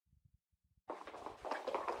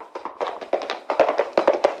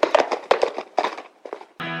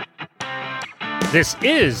This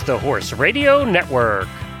is the Horse Radio Network.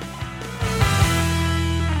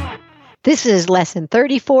 This is Lesson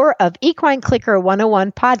 34 of Equine Clicker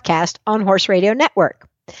 101 podcast on Horse Radio Network.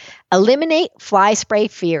 Eliminate fly spray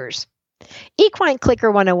fears. Equine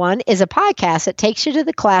Clicker 101 is a podcast that takes you to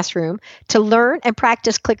the classroom to learn and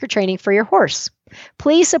practice clicker training for your horse.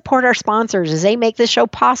 Please support our sponsors as they make this show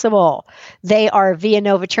possible. They are Via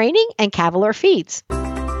Nova Training and Cavalier Feeds.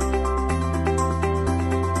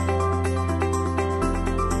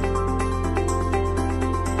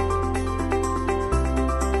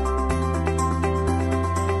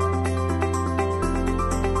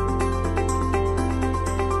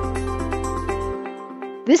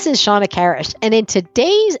 This is Shauna Karish, and in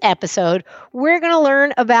today's episode, we're going to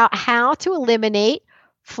learn about how to eliminate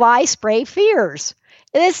fly spray fears.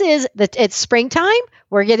 It's springtime.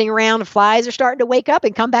 We're getting around. Flies are starting to wake up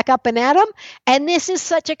and come back up and at them. And this is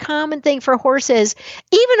such a common thing for horses.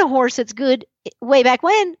 Even a horse that's good way back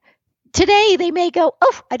when, today they may go,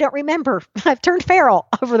 oh, I don't remember. I've turned feral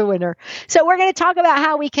over the winter. So we're going to talk about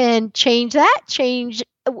how we can change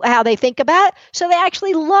how they think about it so they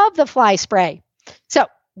actually love the fly spray. So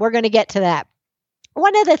we're going to get to that.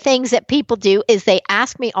 One of the things that people do is they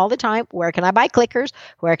ask me all the time, where can I buy clickers?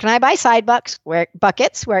 Where can I buy side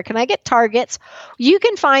buckets? Where can I get targets? You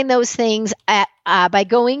can find those things by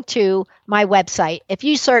going to my website. If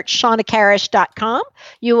you search shaunakarish.com,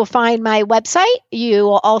 you will find my website. You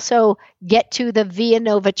will also get to the Via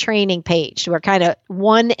Nova training page. We're kind of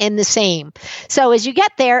one and the same. So as you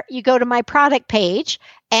get there, you go to my product page,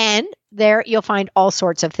 and there you'll find all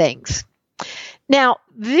sorts of things. Now,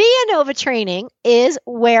 Via Nova Training is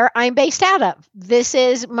where I'm based out of. This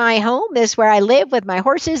is my home. This is where I live with my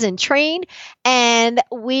horses and train. And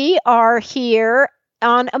we are here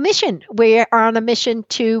on a mission. We are on a mission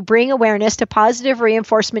to bring awareness to positive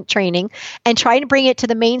reinforcement training and try to bring it to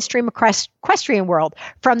the mainstream equestrian world,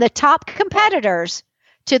 from the top competitors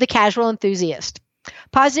to the casual enthusiast.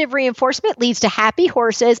 Positive reinforcement leads to happy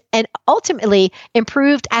horses and ultimately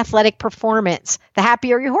improved athletic performance. The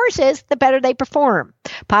happier your horse is, the better they perform.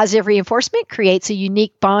 Positive reinforcement creates a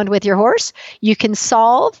unique bond with your horse. You can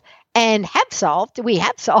solve we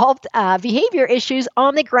have solved behavior issues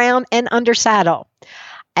on the ground and under saddle.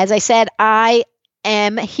 As I said, I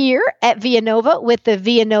am here at Via Nova with the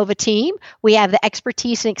Via Nova team. We have the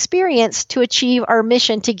expertise and experience to achieve our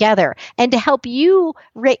mission together and to help you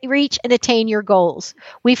reach and attain your goals.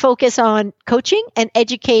 We focus on coaching and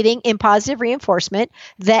educating in positive reinforcement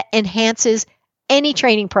that enhances any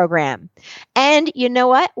training program. And you know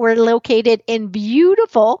what? We're located in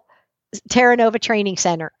beautiful Terra Nova Training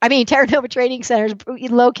Center. Terra Nova Training Center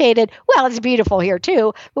is located, well, it's beautiful here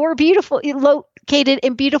too, but we're located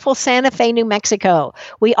in beautiful Santa Fe, New Mexico.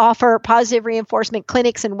 We offer positive reinforcement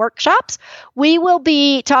clinics and workshops. We will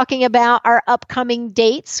be talking about our upcoming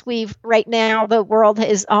dates. Right now, the world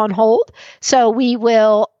is on hold. So we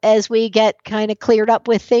will, as we get kind of cleared up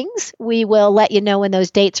with things, we will let you know when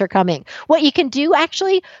those dates are coming. What you can do,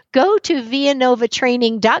 actually, go to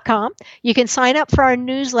vianovatraining.com. You can sign up for our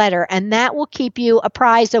newsletter, and that will keep you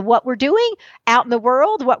apprised of what we're doing out in the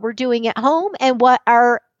world, what we're doing at home, and what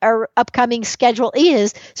our upcoming schedule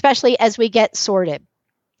is, especially as we get sorted.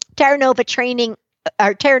 Terra Nova Equestrian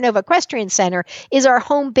Center is our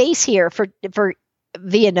home base here for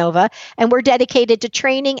Via Nova, and we're dedicated to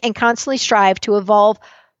training and constantly strive to evolve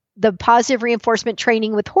the positive reinforcement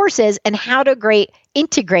training with horses and how to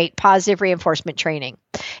integrate positive reinforcement training.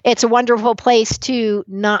 It's a wonderful place to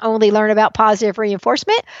not only learn about positive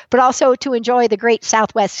reinforcement, but also to enjoy the great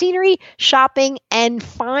Southwest scenery, shopping, and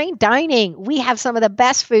fine dining. We have some of the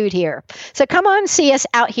best food here. So come on, see us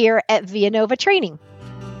out here at Via Nova Training.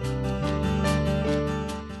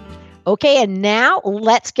 Okay, and now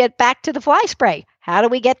let's get back to the fly spray. How do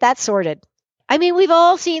we get that sorted? We've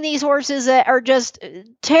all seen these horses that are just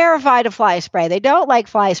terrified of fly spray. They don't like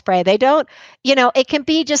fly spray. They don't, it can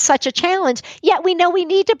be just such a challenge. Yet we know we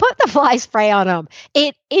need to put the fly spray on them.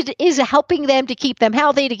 It is helping them to keep them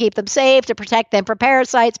healthy, to keep them safe, to protect them from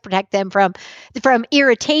parasites, protect them from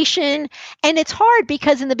irritation. And it's hard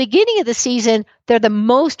because in the beginning of the season, they're the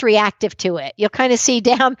most reactive to it. You'll kind of see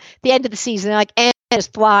down the end of the season, like, there's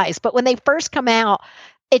flies. But when they first come out,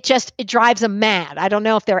 it drives them mad. I don't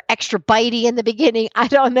know if they're extra bitey in the beginning. I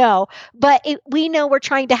don't know. But we know we're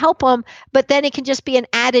trying to help them, but then it can just be an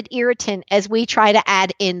added irritant as we try to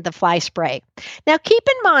add in the fly spray. Now, keep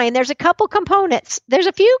in mind, there's a couple components. There's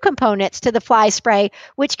a few components to the fly spray,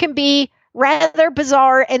 which can be rather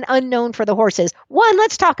bizarre and unknown for the horses. One,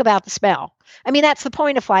 let's talk about the smell. That's the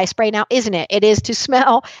point of fly spray now, isn't it? It is to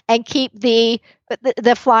smell and keep the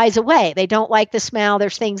the flies away. They don't like the smell.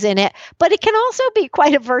 There's things in it, but it can also be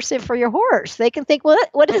quite aversive for your horse. They can think, well,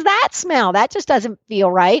 what is that smell? That just doesn't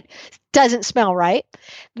feel right. Doesn't smell right.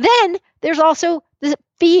 Then there's also the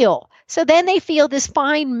feel. So then they feel this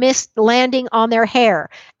fine mist landing on their hair.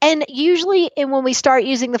 And usually when we start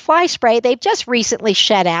using the fly spray, they've just recently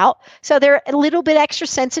shed out. So they're a little bit extra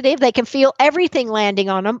sensitive. They can feel everything landing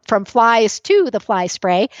on them from flies to the fly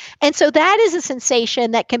spray. And so that is a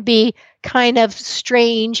sensation that can be kind of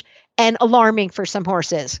strange and alarming for some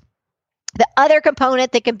horses. The other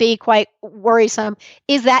component that can be quite worrisome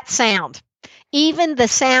is that sound. Even the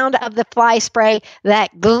sound of the fly spray,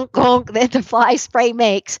 that gunk gunk that the fly spray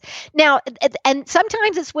makes. Now, and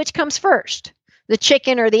sometimes it's which comes first, the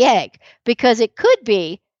chicken or the egg, because it could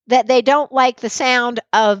be that they don't like the sound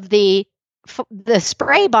of the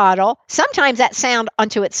spray bottle. Sometimes that sound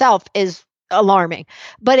unto itself is alarming,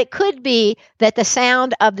 but it could be that the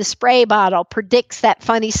sound of the spray bottle predicts that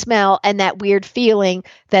funny smell and that weird feeling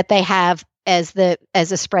that they have as the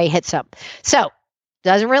spray hits them. So,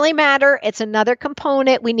 doesn't really matter. It's another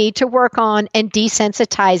component we need to work on and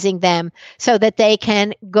desensitizing them so that they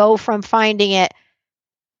can go from finding it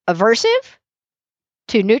aversive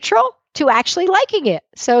to neutral to actually liking it.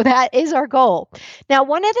 So that is our goal. Now,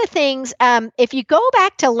 one of the things, if you go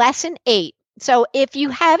back to lesson 8, so if you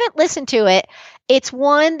haven't listened to it, it's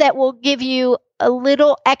one that will give you a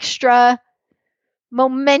little extra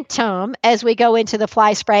momentum as we go into the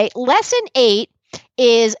fly spray. Lesson 8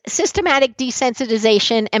 is systematic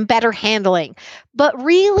desensitization and better handling. But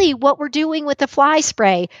really what we're doing with the fly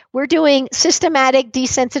spray, we're doing systematic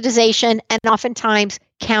desensitization and oftentimes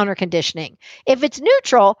counter conditioning. If it's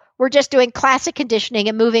neutral, we're just doing classic conditioning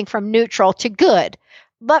and moving from neutral to good.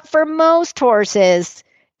 But for most horses,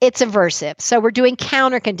 it's aversive. So we're doing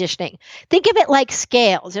counter conditioning. Think of it like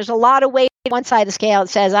scales. There's a lot of weight on one side of the scale that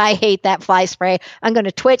says, I hate that fly spray. I'm going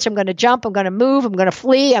to twitch. I'm going to jump. I'm going to move. I'm going to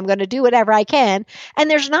flee. I'm going to do whatever I can. And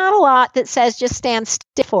there's not a lot that says just stand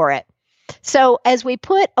still for it. So as we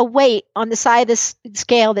put a weight on the side of the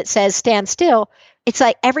scale that says stand still, it's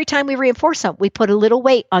like every time we reinforce something, we put a little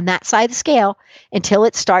weight on that side of the scale until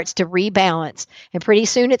it starts to rebalance. And pretty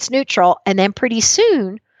soon it's neutral. And then pretty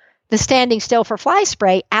soon the standing still for fly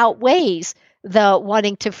spray outweighs the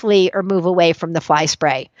wanting to flee or move away from the fly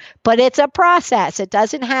spray. But it's a process. It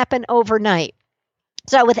doesn't happen overnight.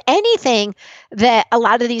 So with anything that a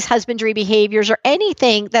lot of these husbandry behaviors or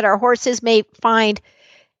anything that our horses may find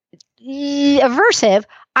aversive,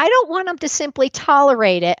 I don't want them to simply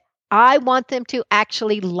tolerate it. I want them to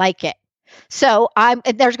actually like it. So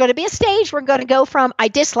there's going to be a stage where I'm going to go from I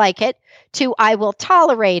dislike it to I will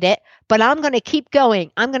tolerate it, but I'm going to keep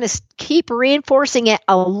going. I'm going to keep reinforcing it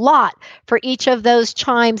a lot for each of those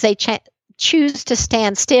times they choose to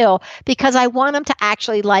stand still because I want them to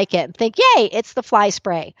actually like it and think, yay, it's the fly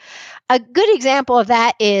spray. A good example of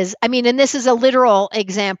that is, and this is a literal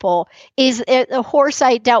example, is a horse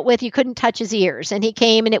I dealt with. You couldn't touch his ears. And he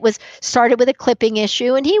came and it was started with a clipping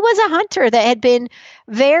issue. And he was a hunter that had been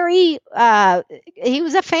he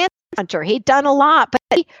was a fan hunter. He'd done a lot, but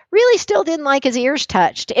he really still didn't like his ears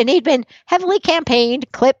touched. And he'd been heavily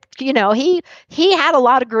campaigned, clipped, he had a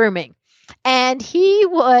lot of grooming. And he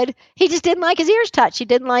just didn't like his ears touched. He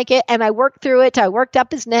didn't like it. And I worked through it. I worked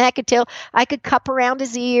up his neck until I could cup around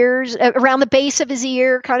his ears, around the base of his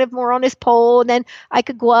ear, kind of more on his pole. And then I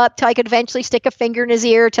could go up till I could eventually stick a finger in his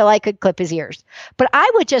ear till I could clip his ears. But I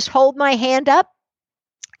would just hold my hand up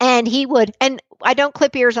and and I don't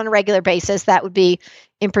clip ears on a regular basis. That would be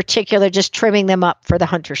in particular just trimming them up for the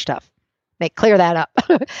hunter stuff. Clear that up.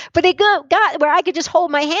 But it got where I could just hold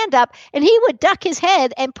my hand up and he would duck his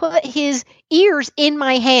head and put his ears in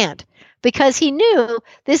my hand because he knew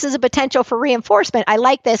this is a potential for reinforcement. I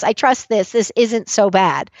like this. I trust this. This isn't so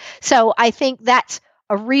bad. So I think that's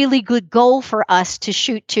a really good goal for us to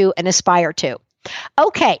shoot to and aspire to.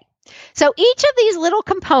 Okay. So each of these little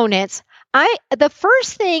components, the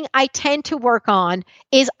first thing I tend to work on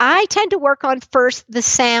is first the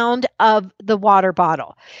sound of the water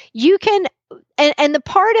bottle. You can, and the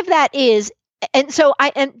part of that is, and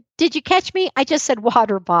did you catch me? I just said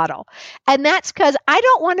water bottle. And that's because I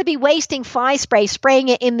don't want to be wasting fly spray, spraying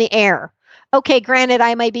it in the air. Okay, granted,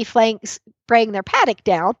 I might be spraying their paddock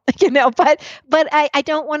down, but I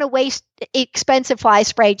don't want to waste expensive fly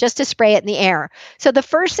spray just to spray it in the air. So the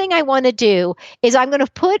first thing I want to do is I'm going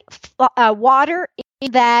to put water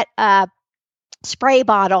in that spray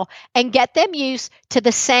bottle and get them used to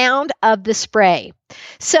the sound of the spray.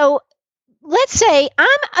 So let's say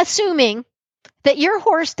I'm assuming that your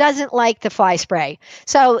horse doesn't like the fly spray.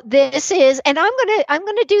 So this is, and I'm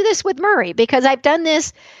going to do this with Murray because I've done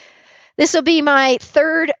this This will be my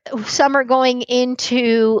third summer going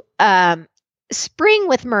into spring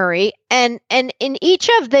with Murray, and in each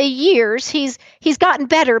of the years he's gotten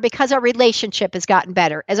better because our relationship has gotten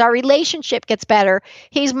better. As our relationship gets better,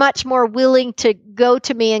 he's much more willing to go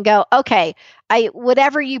to me and go, okay,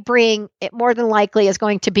 whatever you bring, it more than likely is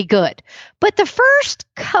going to be good. But the first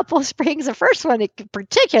couple springs, the first one in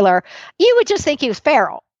particular, you would just think he was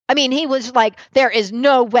feral. I mean, he was like, there is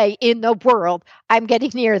no way in the world I'm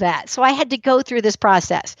getting near that. So I had to go through this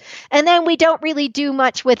process. And then we don't really do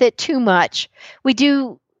much with it too much. We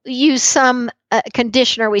do use some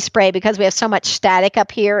conditioner we spray because we have so much static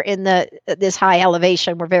up here in this high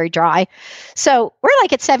elevation. We're very dry. So we're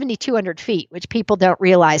like at 7,200 feet, which people don't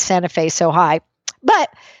realize Santa Fe is so high.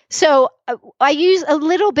 But so I use a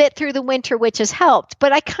little bit through the winter, which has helped,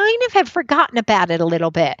 but I kind of have forgotten about it a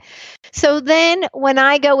little bit. So then when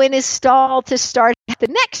I go in his stall to start the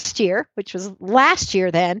next year, which was last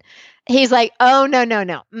year then, he's like, oh,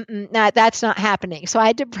 no, that's not happening. So I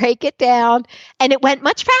had to break it down, and it went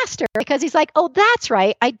much faster because he's like, oh, that's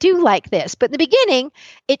right, I do like this. But in the beginning,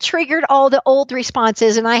 it triggered all the old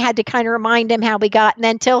responses, and I had to kind of remind him how we got, and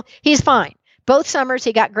until he's fine. Both summers,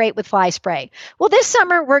 he got great with fly spray. Well, this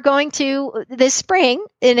summer, we're going to, this spring,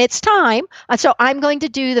 and it's time. So I'm going to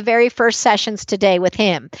do the very first sessions today with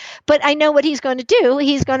him. But I know what he's going to do.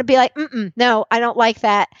 He's going to be like, no, I don't like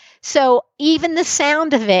that. So even the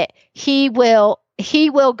sound of it, he will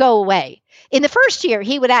go away. In the first year,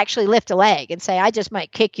 he would actually lift a leg and say, I just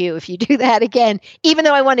might kick you if you do that again, even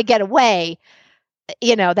though I want to get away.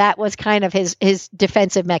 You know, that was kind of his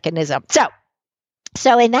defensive mechanism.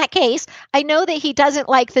 So in that case, I know that he doesn't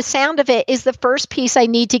like the sound of it is the first piece I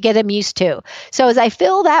need to get him used to. So as I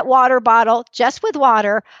fill that water bottle just with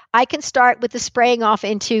water, I can start with the spraying off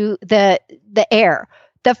into the air.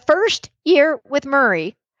 The first year with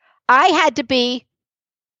Murray, I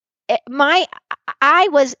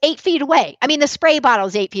was 8 feet away. I mean, the spray bottle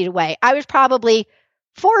is 8 feet away. I was probably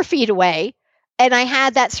 4 feet away. And I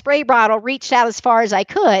had that spray bottle reached out as far as I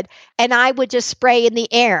could, and I would just spray in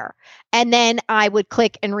the air. And then I would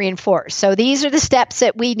click and reinforce. So these are the steps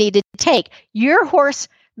that we needed to take. Your horse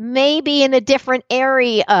may be in a different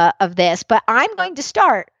area of this, but I'm going to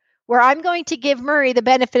start where I'm going to give Murray the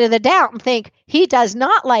benefit of the doubt and think he does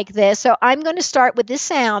not like this. So I'm going to start with this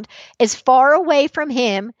sound as far away from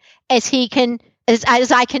him as he can,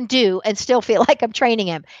 as I can do, and still feel like I'm training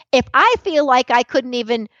him. If I feel like I couldn't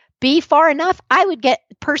even be far enough, I would get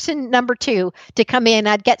person number 2 to come in.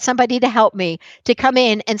 I'd get somebody to help me to come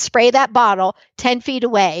in and spray that bottle 10 feet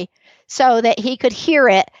away so that he could hear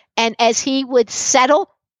it. And as he would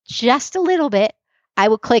settle just a little bit, I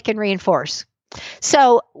would click and reinforce.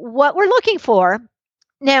 So what we're looking for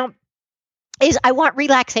now is I want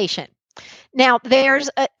relaxation. Now, there's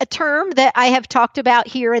a term that I have talked about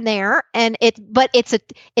here and there, but it's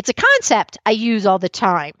a concept I use all the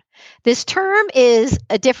time. This term is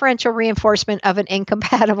a differential reinforcement of an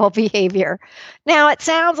incompatible behavior. Now, it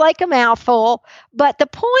sounds like a mouthful, but the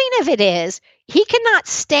point of it is he cannot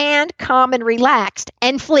stand calm and relaxed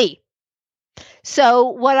and flee. So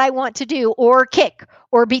what I want to do, or kick,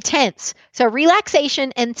 or be tense. So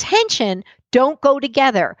relaxation and tension don't go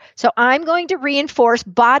together. So I'm going to reinforce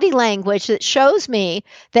body language that shows me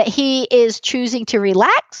that he is choosing to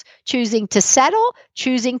relax, choosing to settle,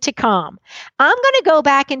 choosing to calm. I'm going to go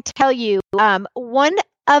back and tell you one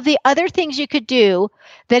of the other things you could do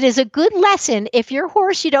that is a good lesson if your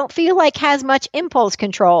horse you don't feel like has much impulse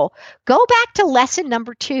control. Go back to lesson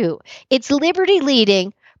number 2. It's liberty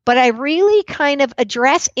leading, but I really kind of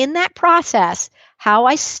address in that process how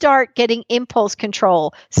I start getting impulse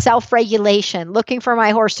control, self-regulation, looking for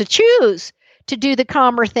my horse to choose to do the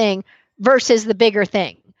calmer thing versus the bigger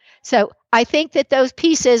thing. So I think that those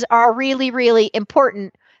pieces are really, really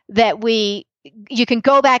important that you can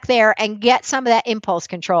go back there and get some of that impulse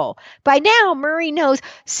control. By now, Murray knows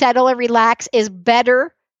settle and relax is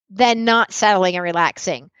better than not settling and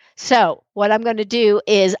relaxing. So what I'm going to do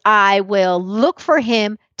is I will look for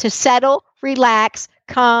him to settle, relax,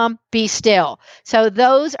 calm, be still. So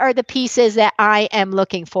those are the pieces that I am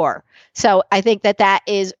looking for. So I think that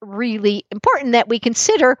is really important that we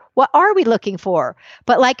consider what are we looking for.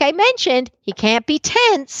 But like I mentioned, he can't be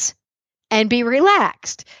tense and be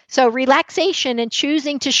relaxed. So relaxation and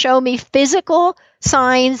choosing to show me physical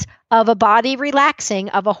signs of a body relaxing,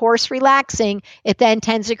 of a horse relaxing, it then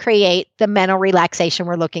tends to create the mental relaxation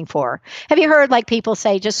we're looking for. Have you heard like people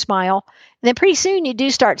say, just smile? And then pretty soon you do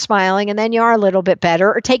start smiling and then you are a little bit better,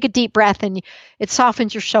 or take a deep breath and it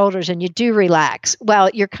softens your shoulders and you do relax. Well,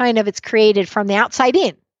 it's created from the outside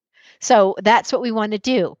in. So that's what we want to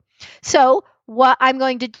do. So what I'm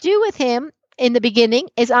going to do with him in the beginning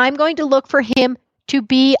is I'm going to look for him to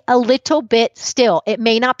be a little bit still. It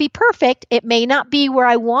may not be perfect. It may not be where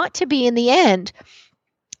I want to be in the end,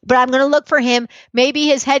 but I'm going to look for him. Maybe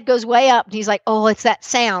his head goes way up and he's like, oh, it's that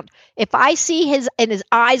sound. If I see his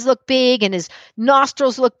eyes look big and his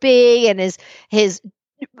nostrils look big and his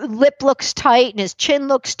lip looks tight and his chin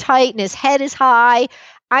looks tight and his head is high,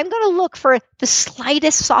 I'm going to look for the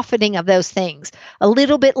slightest softening of those things. A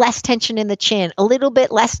little bit less tension in the chin, a little bit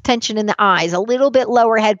less tension in the eyes, a little bit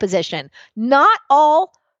lower head position. Not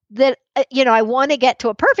all that, I want to get to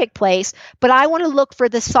a perfect place, but I want to look for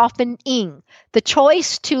the softening. The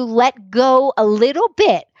choice to let go a little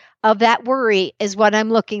bit of that worry is what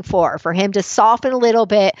I'm looking for him to soften a little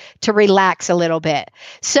bit, to relax a little bit.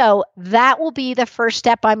 So that will be the first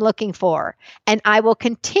step I'm looking for. And I will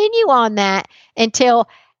continue on that until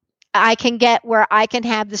I can get where I can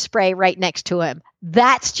have the spray right next to him.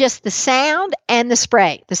 That's just the sound and the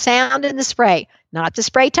spray, not the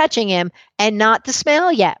spray touching him and not the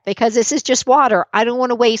smell yet, because this is just water. I don't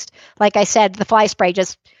want to waste, like I said, the fly spray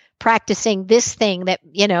just practicing this thing that,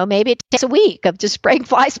 maybe it takes a week of just spraying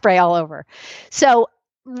fly spray all over. So,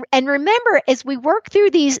 and remember, as we work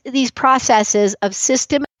through these processes of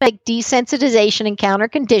systematic desensitization and counter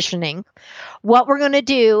conditioning, what we're going to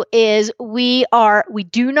do is we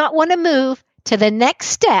do not want to move to the next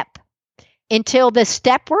step until the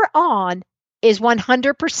step we're on is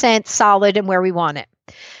 100% solid and where we want it.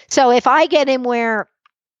 So if I get him where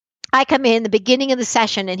I come in the beginning of the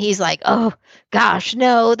session and he's like, oh gosh,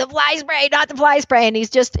 no, the fly spray, not the fly spray. And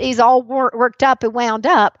he's all worked up and wound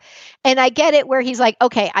up. And I get it where he's like,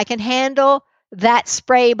 okay, I can handle that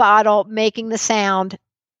spray bottle making the sound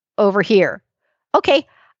over here. Okay,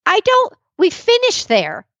 we finish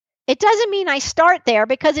there. It doesn't mean I start there,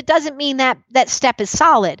 because it doesn't mean that step is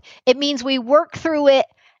solid. It means we work through it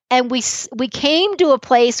and we came to a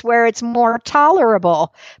place where it's more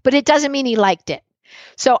tolerable, but it doesn't mean he liked it.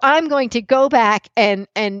 So I'm going to go back and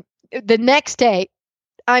the next day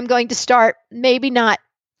I'm going to start maybe not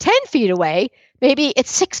 10 feet away, maybe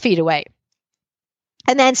it's 6 feet away,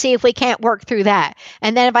 and then see if we can't work through that.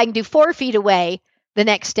 And then if I can do 4 feet away the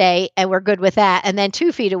next day and we're good with that, and then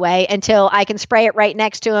 2 feet away until I can spray it right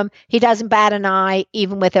next to him. He doesn't bat an eye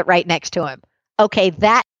even with it right next to him. Okay,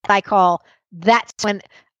 that's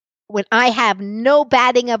when I have no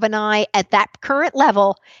batting of an eye at that current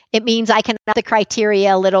level, it means I can up the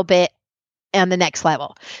criteria a little bit on the next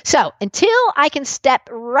level. So until I can step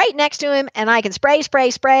right next to him and I can spray,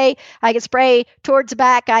 I can spray towards the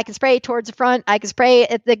back, I can spray towards the front, I can spray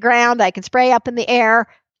at the ground, I can spray up in the air,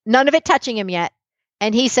 none of it touching him yet.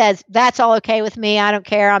 And he says, that's all okay with me. I don't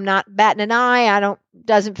care. I'm not batting an eye.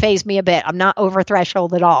 Doesn't faze me a bit. I'm not over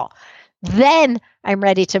threshold at all. Then I'm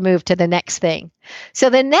ready to move to the next thing. So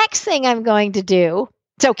the next thing I'm going to do,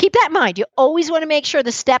 so keep that in mind. You always want to make sure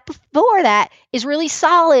the step before that is really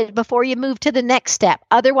solid before you move to the next step.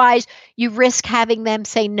 Otherwise, you risk having them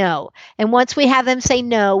say no. And once we have them say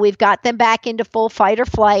no, we've got them back into full fight or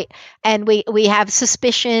flight, and we have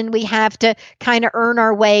suspicion. We have to kind of earn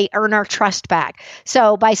our trust back.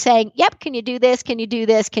 So by saying, yep, can you do this? Can you do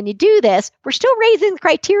this? Can you do this? We're still raising the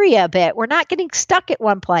criteria a bit. We're not getting stuck at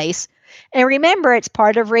one place. And remember, it's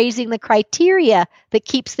part of raising the criteria that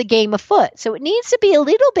keeps the game afoot. So it needs to be a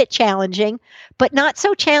little bit challenging, but not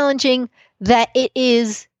so challenging that it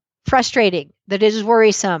is frustrating, that it is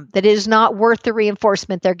worrisome, that it is not worth the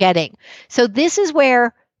reinforcement they're getting. So this is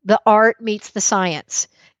where the art meets the science.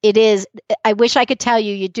 It is, I wish I could tell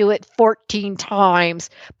you do it 14 times,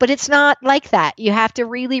 but it's not like that. You have to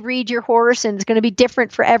really read your horse, and it's going to be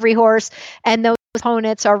different for every horse. And those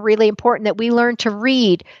components are really important, that we learn to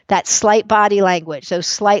read that slight body language, those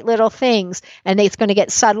slight little things, and it's going to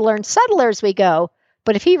get subtler and subtler as we go.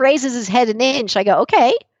 But if he raises his head an inch, I go,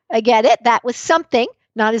 okay, I get it. That was something,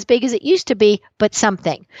 not as big as it used to be, but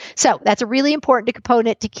something. So that's a really important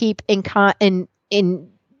component to keep in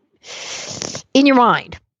your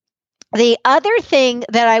mind. The other thing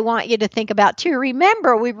that I want you to think about too,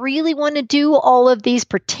 remember, we really want to do all of these,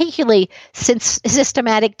 particularly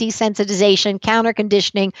systematic desensitization, counter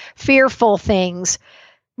conditioning, fearful things.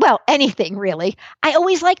 Well, anything really. I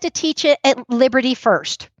always like to teach it at Liberty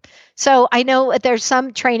first. So I know there's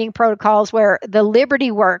some training protocols where the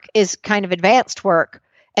Liberty work is kind of advanced work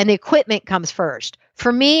and the equipment comes first.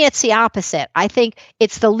 For me, it's the opposite. I think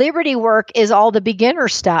it's the Liberty work is all the beginner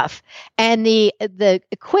stuff, and the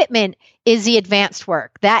equipment is the advanced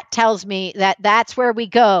work. That tells me that that's where we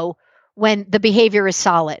go when the behavior is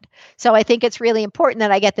solid. So I think it's really important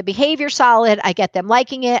that I get the behavior solid. I get them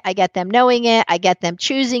liking it. I get them knowing it. I get them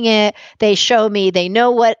choosing it. They show me they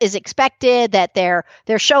know what is expected, that they're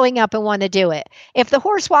showing up and want to do it. If the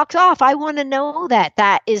horse walks off, I want to know that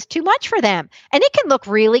that is too much for them. And it can look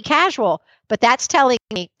really casual, but that's telling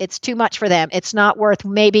me it's too much for them. It's not worth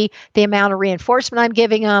maybe the amount of reinforcement I'm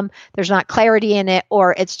giving them. There's not clarity in it,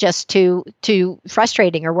 or it's just too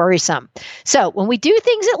frustrating or worrisome. So when we do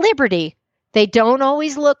things at Liberty, they don't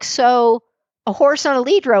always look so. A horse on a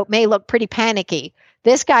lead rope may look pretty panicky.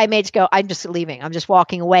 This guy may just go, I'm just leaving. I'm just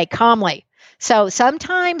walking away calmly. So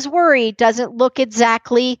sometimes worry doesn't look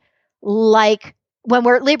exactly like when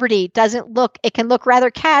we're at Liberty. It can look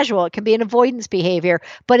rather casual. It can be an avoidance behavior,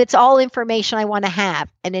 but it's all information I want to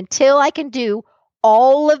have. And until I can do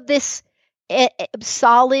all of this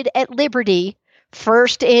solid at Liberty,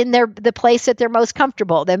 first in the place that they're most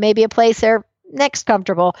comfortable, then maybe a place they're next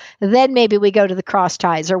comfortable, then maybe we go to the cross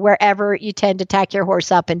ties or wherever you tend to tack your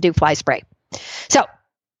horse up and do fly spray. So,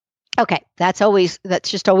 okay, that's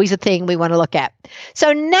just always a thing we want to look at.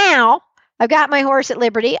 So now I've got my horse at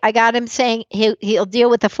Liberty. I got him saying he'll deal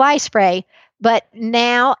with the fly spray, but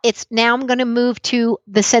now I'm going to move to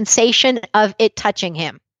the sensation of it touching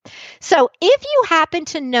him. So if you happen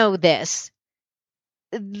to know this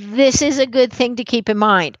is a good thing to keep in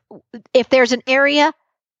mind. If there's an area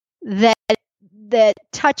that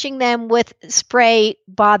touching them with spray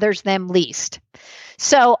bothers them least.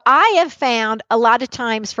 So I have found a lot of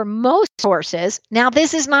times for most horses, now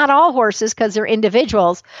this is not all horses because they're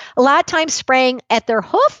individuals, a lot of times spraying at their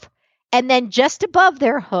hoof and then just above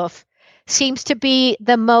their hoof seems to be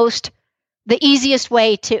the easiest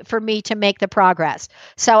way for me to make the progress.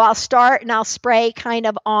 So I'll start and I'll spray kind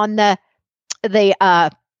of on the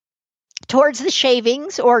towards the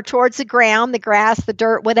shavings or towards the ground, the grass, the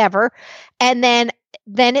dirt, whatever. And then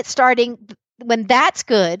it's starting when that's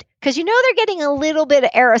good, because they're getting a little bit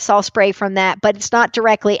of aerosol spray from that, but it's not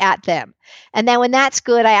directly at them. And then when that's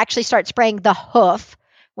good, I actually start spraying the hoof.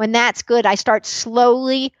 When that's good, I start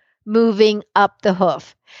slowly moving up the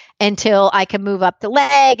hoof until I can move up the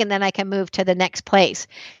leg, and then I can move to the next place.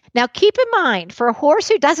 Now, keep in mind, for a horse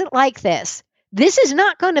who doesn't like this is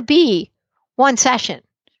not going to be one session.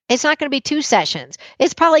 It's not going to be 2 sessions.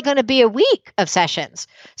 It's probably going to be a week of sessions.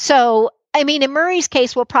 So, in Murray's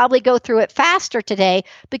case, we'll probably go through it faster today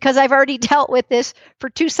because I've already dealt with this for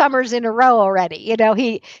 2 summers in a row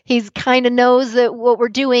already. He's kind of knows what we're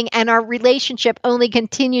doing, and our relationship only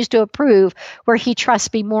continues to improve where he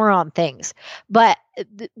trusts me more on things. But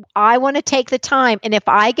I want to take the time, and if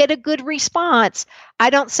I get a good response, I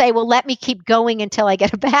don't say, well, let me keep going until I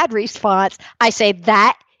get a bad response. I say,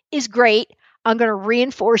 that is great. I'm going to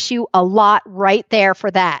reinforce you a lot right there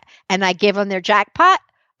for that. And I give them their jackpot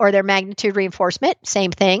or their magnitude reinforcement,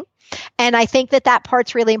 same thing. And I think that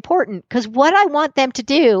part's really important because what I want them to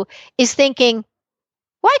do is thinking,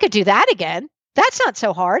 well, I could do that again. That's not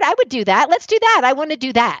so hard. I would do that. Let's do that. I want to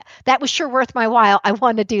do that. That was sure worth my while. I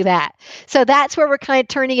want to do that. So that's where we're kind of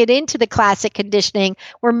turning it into the classic conditioning.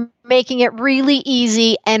 We're making it really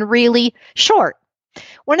easy and really short.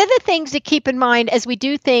 One of the things to keep in mind as we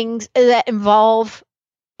do things that involve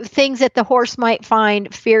things that the horse might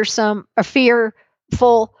find fearsome or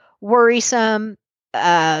fearful, worrisome,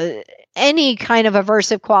 any kind of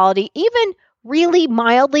aversive quality, even really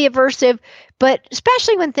mildly aversive, but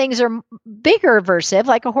especially when things are bigger aversive,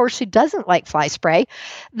 like a horse who doesn't like fly spray,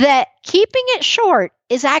 that keeping it short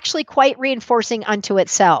is actually quite reinforcing unto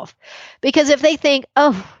itself. Because if they think,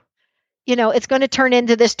 it's going to turn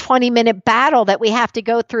into this 20-minute battle that we have to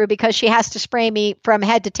go through because she has to spray me from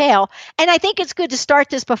head to tail. And I think it's good to start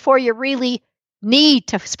this before you really need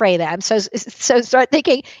to spray them. So start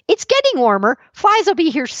thinking, it's getting warmer. Flies will be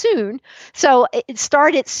here soon. So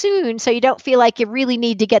start it soon so you don't feel like you really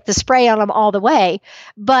need to get the spray on them all the way.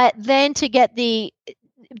 But then to get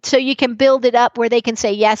so you can build it up where they can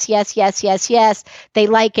say yes, yes, yes, yes, yes. They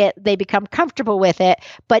like it. They become comfortable with it.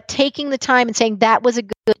 But taking the time and saying that was a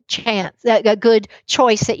good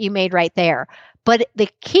choice that you made right there. But the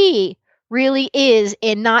key really is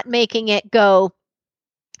in not making it go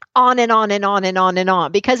on and on and on and on and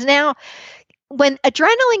on. Because now when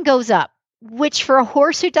adrenaline goes up, which for a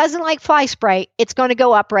horse who doesn't like fly spray, it's going to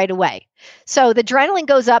go up right away. So the adrenaline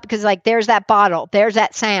goes up because there's that bottle, there's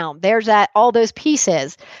that sound, there's all those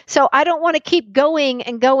pieces. So I don't want to keep going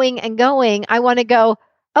and going and going. I want to go,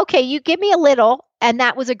 okay, you give me a little, and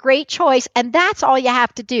that was a great choice. And that's all you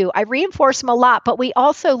have to do. I reinforce them a lot, but we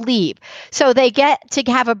also leave. So they get to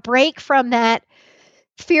have a break from that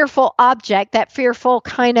fearful object, that fearful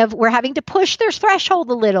kind of, we're having to push their threshold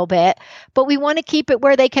a little bit, but we want to keep it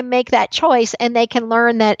where they can make that choice and they can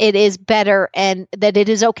learn that it is better and that it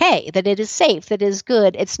is okay, that it is safe, that it is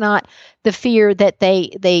good. It's not the fear that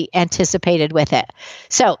they anticipated with it.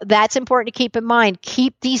 So that's important to keep in mind.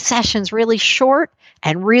 Keep these sessions really short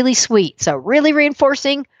and really sweet. So really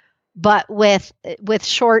reinforcing, but with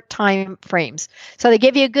short time frames. So they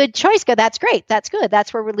give you a good choice. Go, that's great. That's good.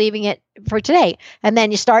 That's where we're leaving it for today. And then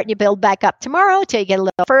you start and you build back up tomorrow till you get a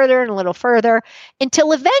little further and a little further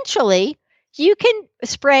until eventually you can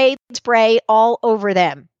spray all over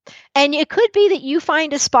them. And it could be that you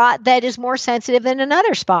find a spot that is more sensitive than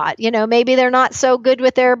another spot. You know, maybe they're not so good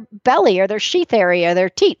with their belly or their sheath area, their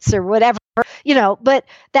teats or whatever, you know, but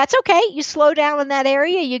that's okay. You slow down in that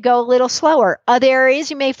area, you go a little slower. Other areas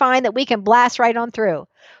you may find that we can blast right on through.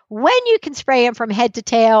 When you can spray them from head to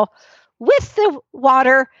tail with the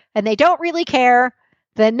water and they don't really care,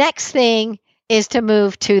 the next thing is to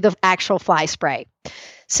move to the actual fly spray.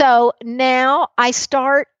 So now I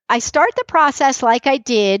start the process like I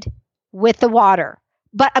did with the water,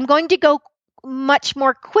 but I'm going to go much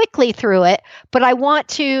more quickly through it, but I want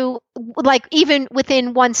to, like, even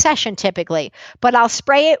within one session typically, but I'll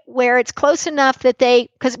spray it where it's close enough that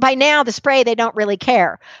because by now the spray, they don't really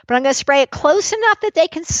care, but I'm going to spray it close enough that they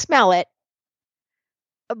can smell it,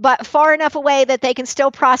 but far enough away that they can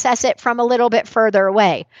still process it from a little bit further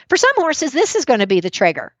away. For some horses, this is going to be the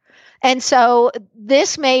trigger. And so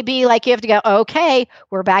this may be like you have to go, okay,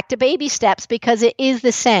 we're back to baby steps because it is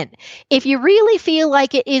the scent. If you really feel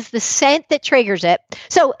like it is the scent that triggers it,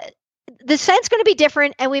 so the scent's going to be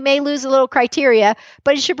different and we may lose a little criteria,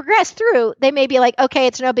 but as you progress through, they may be like, okay,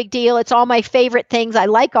 it's no big deal. It's all my favorite things. I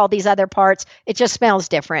like all these other parts. It just smells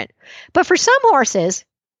different. But for some horses,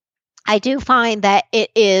 I do find that it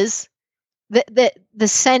is the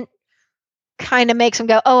scent kind of makes them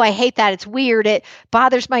go, oh, I hate that. It's weird. It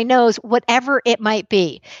bothers my nose, whatever it might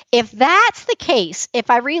be. If that's the case,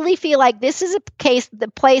 if I really feel like this is the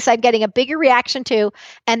place I'm getting a bigger reaction to,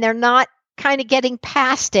 and they're not kind of getting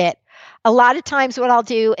past it, a lot of times what I'll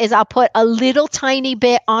do is I'll put a little tiny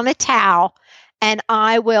bit on a towel and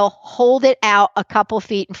I will hold it out a couple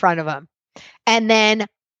feet in front of them. And then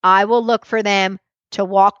I will look for them to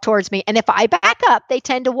walk towards me. And if I back up, they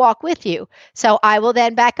tend to walk with you. So I will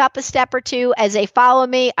then back up a step or two. As they follow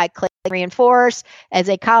me, I click and reinforce. As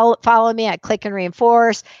they follow me, I click and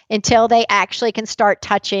reinforce until they actually can start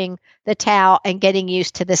touching the towel and getting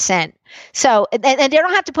used to the scent. So, and they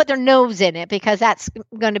don't have to put their nose in it because that's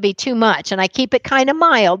going to be too much. And I keep it kind of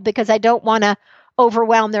mild because I don't want to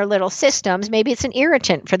overwhelm their little systems. Maybe it's an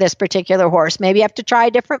irritant for this particular horse. Maybe you have to try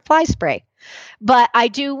a different fly spray. But I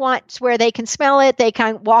do want where they can smell it, they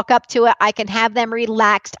can walk up to it, I can have them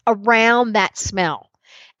relaxed around that smell.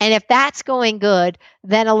 And if that's going good,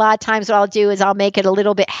 then a lot of times what I'll do is I'll make it a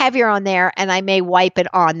little bit heavier on there and I may wipe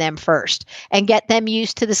it on them first and get them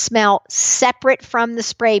used to the smell separate from the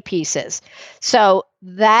spray pieces. So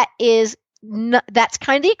that's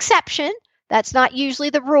kind of the exception. That's not usually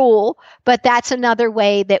the rule, but that's another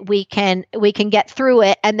way that we can get through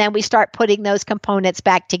it. And then we start putting those components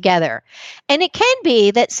back together. And it can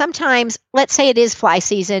be that sometimes, let's say it is fly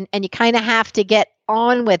season and you kind of have to get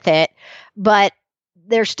on with it, but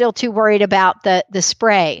they're still too worried about the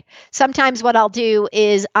spray. Sometimes what I'll do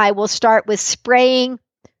is I will start with spraying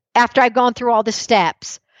after I've gone through all the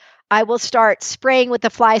steps. I will start spraying with the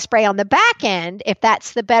fly spray on the back end if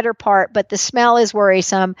that's the better part, but the smell is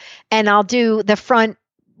worrisome. And I'll do the front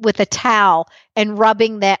with a towel and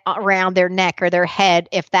rubbing that around their neck or their head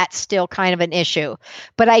if that's still kind of an issue.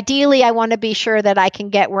 But ideally, I want to be sure that I can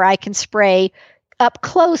get where I can spray up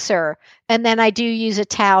closer. And then I do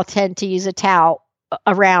tend to use a towel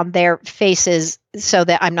around their faces so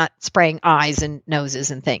that I'm not spraying eyes and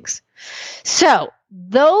noses and things. So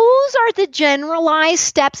those are the generalized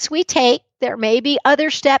steps we take. There may be other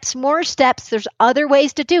steps, more steps. There's other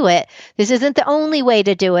ways to do it. This isn't the only way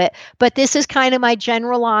to do it, but this is kind of my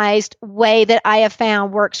generalized way that I have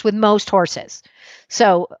found works with most horses.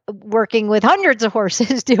 So working with hundreds of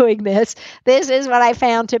horses doing this is what I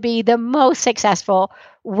found to be the most successful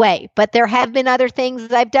way. But there have been other things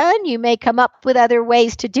that I've done. You may come up with other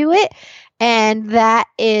ways to do it. And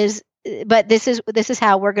but this is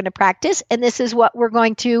how we're going to practice. And this is what we're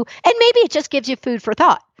going to, and maybe it just gives you food for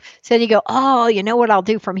thought. So then you go, oh, you know what I'll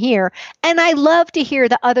do from here. And I love to hear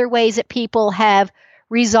the other ways that people have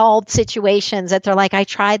resolved situations that they're like, I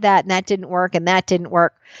tried that and that didn't work and that didn't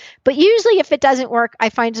work. But usually if it doesn't work, I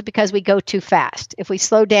find it's because we go too fast. If we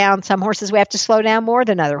slow down, some horses, we have to slow down more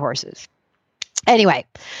than other horses. Anyway,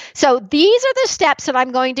 so these are the steps that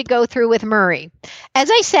I'm going to go through with Murray. As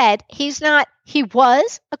I said, he's he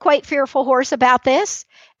was a quite fearful horse about this.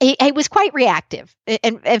 He was quite reactive.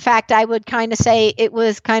 In fact, I would kind of say it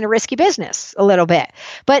was kind of risky business a little bit.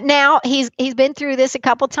 But now he's been through this a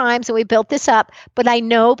couple times and we built this up. But I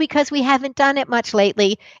know because we haven't done it much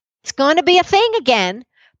lately, it's going to be a thing again.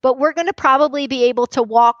 But we're going to probably be able to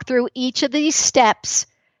walk through each of these steps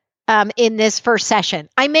in this first session.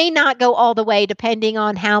 I may not go all the way depending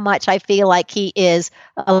on how much I feel like he is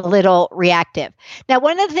a little reactive. Now,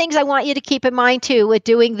 one of the things I want you to keep in mind too with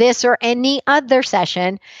doing this or any other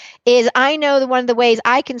session is I know that one of the ways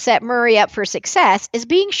I can set Murray up for success is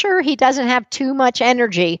being sure he doesn't have too much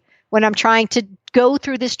energy when I'm trying to go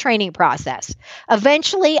through this training process.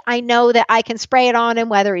 Eventually, I know that I can spray it on him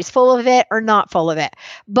whether he's full of it or not full of it.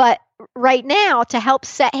 But right now, to help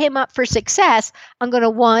set him up for success, I'm going to,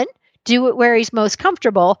 one, do it where he's most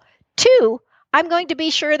comfortable. Two, I'm going to be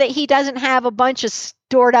sure that he doesn't have a bunch of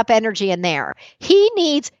stored up energy in there. He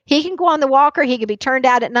can go on the walker. He can be turned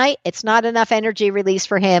out at night. It's not enough energy release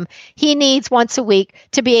for him. He needs once a week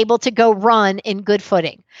to be able to go run in good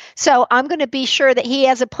footing. So I'm going to be sure that he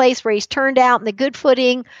has a place where he's turned out in the good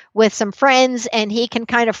footing with some friends and he can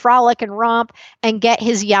kind of frolic and romp and get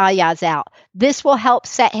his yayas out. This will help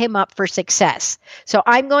set him up for success. So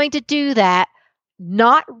I'm going to do that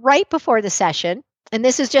not right before the session. And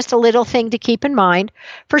this is just a little thing to keep in mind.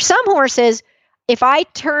 For some horses, if I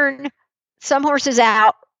turn some horses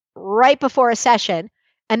out right before a session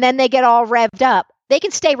and then they get all revved up, they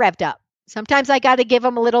can stay revved up. Sometimes I got to give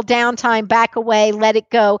them a little downtime, back away, let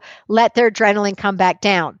it go, let their adrenaline come back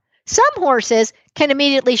down. Some horses can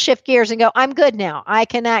immediately shift gears and go, I'm good now. I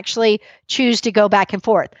can actually choose to go back and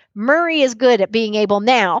forth. Murray is good at being able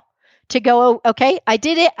now to go, okay, I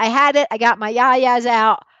did it. I had it. I got my yayas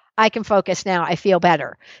out. I can focus now. I feel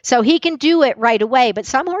better. So he can do it right away, but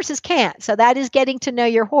some horses can't. So that is getting to know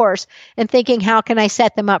your horse and thinking, how can I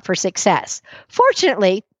set them up for success?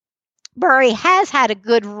 Fortunately, Murray has had a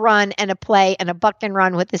good run and a play and a buck and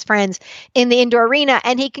run with his friends in the indoor arena,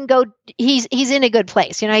 and he can go, he's in a good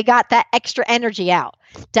place. You know, he got that extra energy out.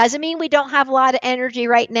 Doesn't mean we don't have a lot of energy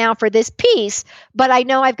right now for this piece, but I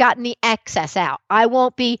know I've gotten the excess out. I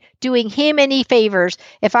won't be doing him any favors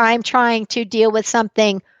if I'm trying to deal with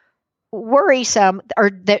something worrisome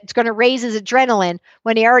or that's going to raise his adrenaline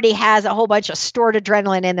when he already has a whole bunch of stored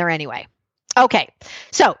adrenaline in there anyway. Okay,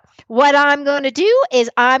 so what I'm going to do is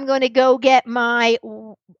I'm going to go get I'm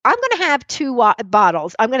going to have two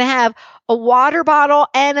bottles. I'm going to have a water bottle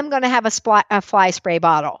and I'm going to have a fly spray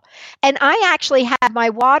bottle. And I actually have my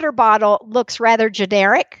water bottle looks rather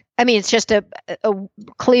generic. I mean, it's just a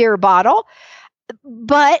clear bottle,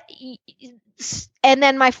 and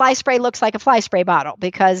then my fly spray looks like a fly spray bottle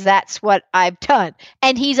because that's what I've done.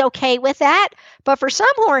 And he's okay with that. But for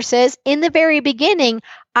some horses, in the very beginning,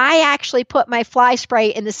 I actually put my fly spray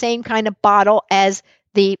in the same kind of bottle as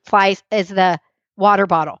the water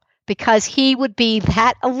bottle because he would be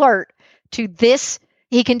that alert to this.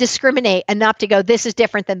 He can discriminate enough to go, this is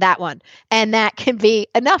different than that one. And that can be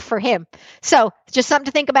enough for him. So just something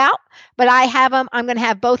to think about. But I have them. I'm going to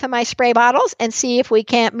have both of my spray bottles and see if we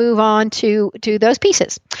can't move on to those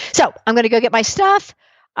pieces. So I'm going to go get my stuff.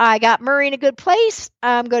 I got Murray in a good place.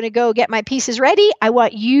 I'm going to go get my pieces ready. I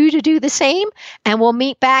want you to do the same. And we'll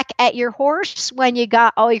meet back at your horse when you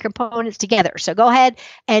got all your components together. So go ahead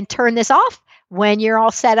and turn this off. When you're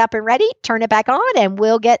all set up and ready, turn it back on and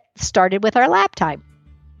we'll get started with our lap time.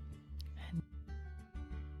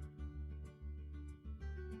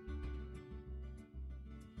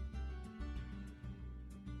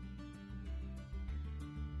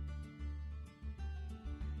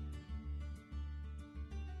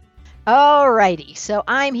 Alrighty, so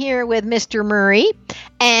I'm here with Mr. Murray,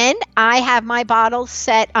 and I have my bottles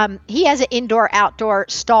set. He has an indoor-outdoor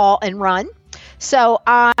stall and run. So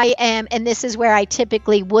I am, and this is where I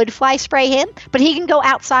typically would fly spray him, but he can go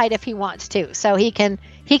outside if he wants to. So he can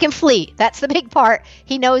flee. That's the big part.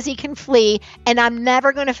 He knows he can flee, and I'm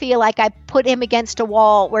never going to feel like I put him against a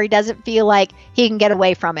wall where he doesn't feel like he can get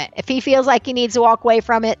away from it. If he feels like he needs to walk away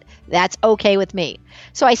from it, that's okay with me.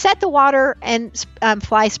 So I set the water and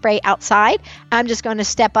fly spray outside. I'm just going to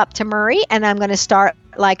step up to Murray, and I'm going to start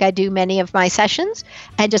like I do many of my sessions,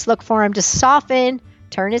 and just look for him to soften,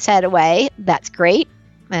 turn his head away. That's great.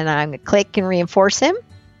 And I'm going to click and reinforce him.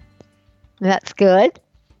 That's good.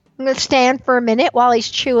 I'm going to stand for a minute while he's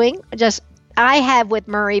chewing. I have with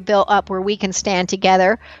Murray built up where we can stand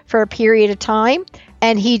together for a period of time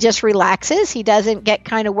and he just relaxes. He doesn't get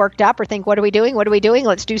kind of worked up or think, what are we doing? What are we doing?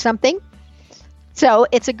 Let's do something. So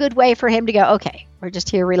it's a good way for him to go, okay, we're just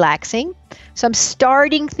here relaxing. So I'm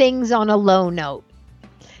starting things on a low note.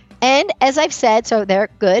 And as I've said, so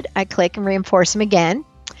they're good. I click and reinforce them again.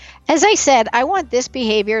 As I said, I want this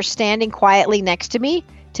behavior, standing quietly next to me,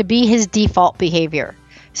 to be his default behavior.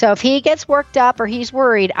 So if he gets worked up or he's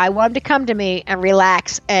worried, I want him to come to me and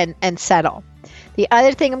relax and settle. The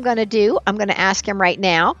other thing I'm going to do, I'm going to ask him right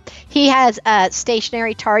now. He has a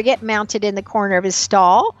stationary target mounted in the corner of his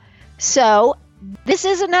stall. So this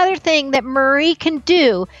is another thing that Murray can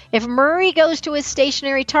do. If Murray goes to his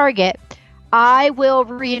stationary target, I will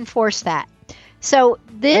reinforce that. So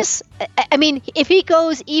this, I mean, if he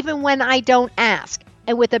goes even when I don't ask,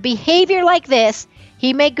 and with a behavior like this,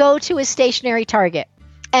 he may go to his stationary target.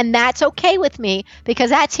 And that's okay with me, because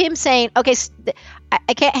that's him saying, okay,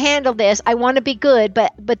 I can't handle this. I want to be good,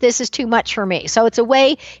 but this is too much for me. So it's a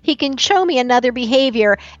way he can show me another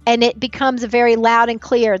behavior, and it becomes very loud and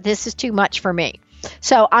clear, this is too much for me.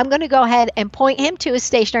 So I'm going to go ahead and point him to his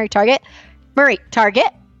stationary target. Murray, target.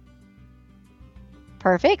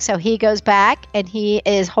 Perfect. So he goes back, and he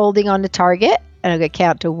is holding on the target. And I'm going to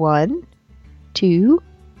count to 1, 2,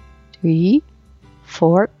 3,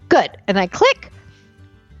 4. Good. And I click.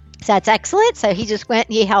 So that's excellent. So he just went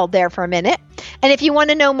and he held there for a minute. And if you want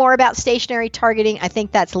to know more about stationary targeting, I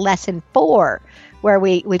think that's lesson 4, where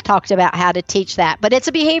we've talked about how to teach that. But it's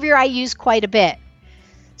a behavior I use quite a bit.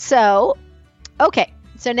 So, okay.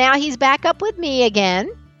 So now he's back up with me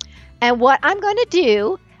again. And what I'm going to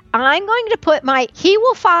do, I'm going to put he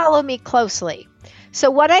will follow me closely.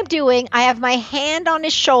 So what I'm doing, I have my hand on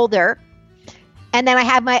his shoulder, and then I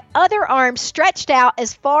have my other arm stretched out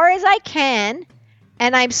as far as I can,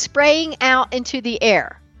 and I'm spraying out into the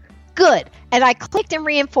air. Good. And I clicked and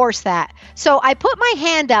reinforced that. So I put my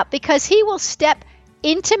hand up because he will step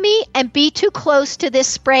into me and be too close to this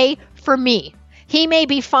spray for me. He may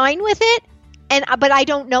be fine with it, but I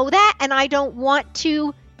don't know that, and I don't want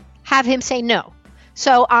to have him say no.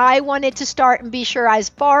 So I wanted to start and be sure as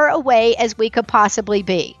far away as we could possibly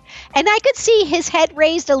be. And I could see his head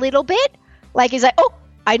raised a little bit, like he's like, oh,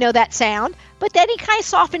 I know that sound. But then he kind of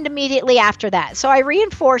softened immediately after that. So I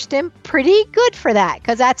reinforced him pretty good for that,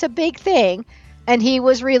 because that's a big thing. And he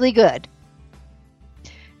was really good.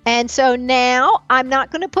 And so now I'm not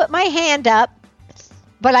going to put my hand up,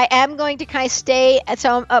 but I am going to kind of stay.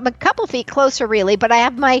 So I'm a couple feet closer, really. But I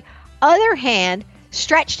have my other hand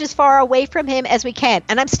stretched as far away from him as we can.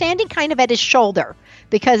 And I'm standing kind of at his shoulder,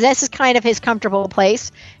 because this is kind of his comfortable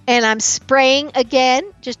place. And I'm spraying again,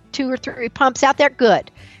 just 2 or 3 pumps out there. Good.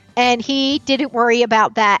 And he didn't worry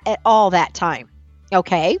about that at all that time.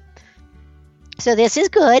 Okay. So this is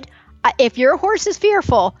good. If your horse is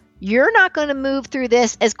fearful, you're not going to move through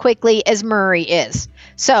this as quickly as Murray is.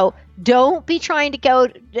 So don't be trying to go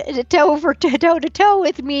toe to toe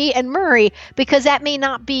with me and Murray, because that may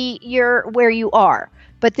not be where you are.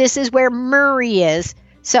 But this is where Murray is.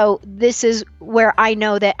 So this is where I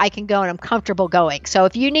know that I can go and I'm comfortable going. So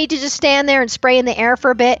if you need to just stand there and spray in the air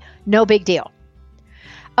for a bit, no big deal.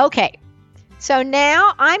 Okay, so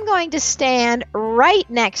now I'm going to stand right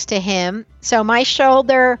next to him. So my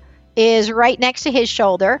shoulder is right next to his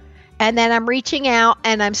shoulder. And then I'm reaching out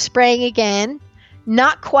and I'm spraying again.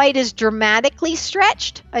 Not quite as dramatically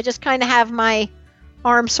stretched. I just kind of have my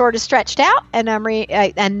arm sort of stretched out. And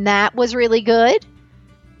and that was really good.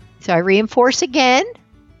 So I reinforce again.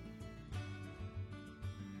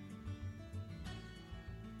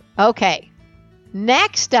 Okay,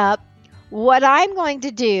 next up, what I'm going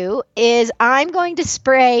to do is I'm going to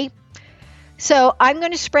spray. So I'm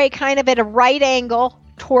going to spray kind of at a right angle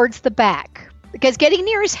towards the back, because getting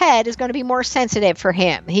near his head is going to be more sensitive for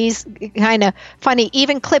him. He's kind of funny.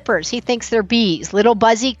 Even clippers, he thinks they're bees. Little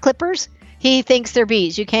buzzy clippers, he thinks they're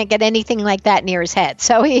bees. You can't get anything like that near his head.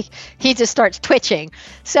 So he just starts twitching.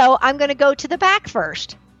 So I'm going to go to the back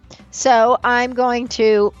first. So I'm going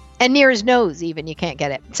to... And near his nose even, you can't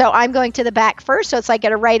get it. So I'm going to the back first, so it's like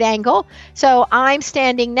at a right angle. So I'm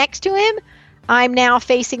standing next to him. I'm now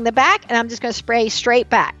facing the back, and I'm just going to spray straight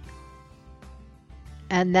back.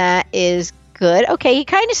 And that is good. Okay, he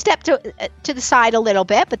kind of stepped to the side a little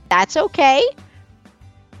bit, but that's okay.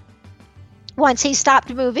 Once he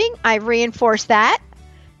stopped moving, I reinforced that.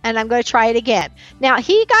 And I'm going to try it again. Now,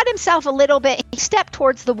 he got himself a little bit, he stepped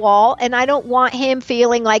towards the wall, and I don't want him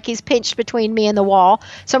feeling like he's pinched between me and the wall.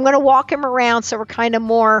 So I'm going to walk him around so we're kind of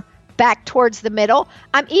more back towards the middle.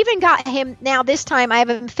 I'm even got him, now this time I have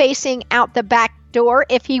him facing out the back door.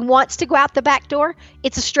 If he wants to go out the back door,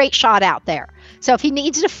 it's a straight shot out there. So if he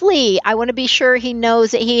needs to flee, I want to be sure he knows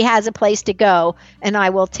that he has a place to go, and I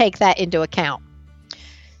will take that into account.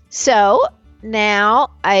 So...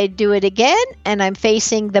 now I do it again, and I'm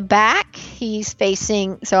facing the back.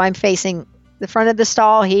 So I'm facing the front of the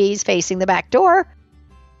stall. He's facing the back door.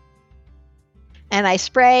 And I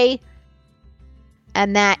spray,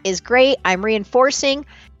 and that is great. I'm reinforcing.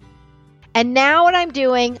 And now what I'm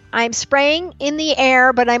doing, I'm spraying in the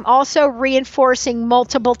air, but I'm also reinforcing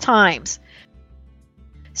multiple times.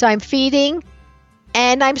 So I'm feeding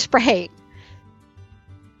and I'm spraying.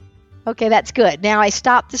 Okay, that's good. Now I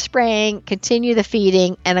stop the spraying, continue the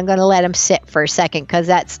feeding, and I'm going to let him sit for a second because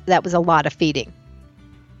that was a lot of feeding.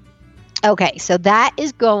 Okay, so that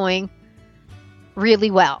is going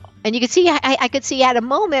really well. And you can see, I could see at a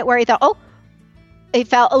moment where he thought, oh, he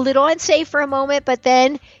felt a little unsafe for a moment, but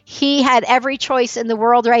then he had every choice in the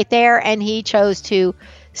world right there, and he chose to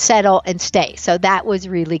settle and stay. So that was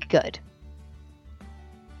really good.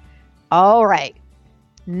 All right.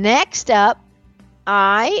 Next up,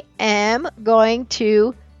 I am going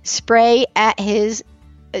to spray at his,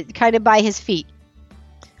 kind of by his feet.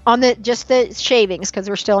 On just the shavings, because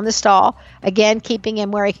we're still in the stall. Again, keeping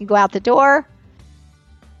him where he can go out the door.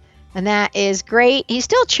 And that is great. He's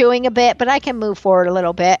still chewing a bit, but I can move forward a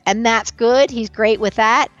little bit. And that's good. He's great with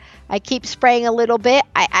that. I keep spraying a little bit.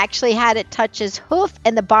 I actually had it touch his hoof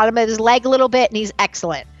and the bottom of his leg a little bit, and he's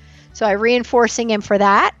excellent. So I'm reinforcing him for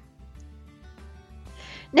that.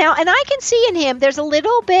 Now, and I can see in him, there's a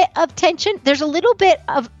little bit of tension. There's a little bit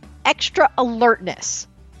of extra alertness.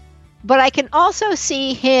 But I can also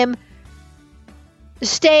see him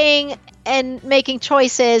staying and making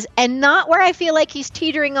choices, and not where I feel like he's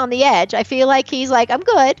teetering on the edge. I feel like he's like, I'm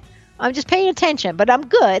good. I'm just paying attention, but I'm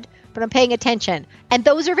good, but I'm paying attention. And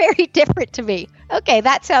those are very different to me. Okay,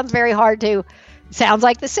 that sounds very hard to, sounds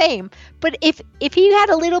like the same. But if he had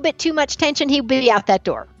a little bit too much tension, he'd be out that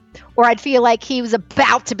door. Or I'd feel like he was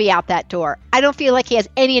about to be out that door. I don't feel like he has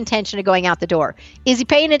any intention of going out the door. Is he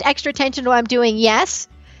paying extra attention to what I'm doing? Yes.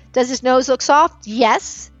 Does his nose look soft?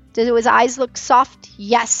 Yes. Does his eyes look soft?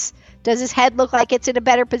 Yes. Does his head look like it's in a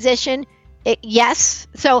better position? Yes.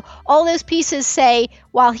 So all those pieces say,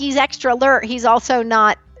 while he's extra alert, he's also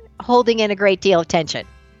not holding in a great deal of tension.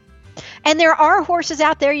 And there are horses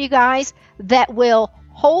out there, you guys, that will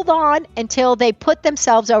hold on until they put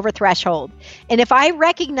themselves over threshold. And if I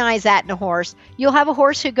recognize that in a horse, you'll have a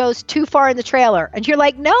horse who goes too far in the trailer. And you're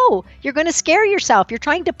like, no, you're going to scare yourself. You're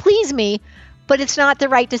trying to please me, but it's not the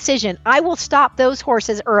right decision. I will stop those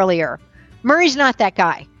horses earlier. Murray's not that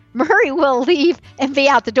guy. Murray will leave and be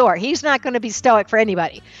out the door. He's not going to be stoic for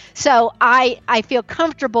anybody. So I feel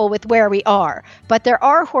comfortable with where we are. But there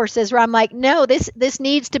are horses where I'm like, no, this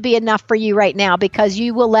needs to be enough for you right now, because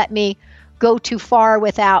you will let me go too far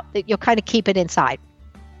without, you'll kind of keep it inside.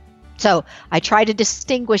 So I try to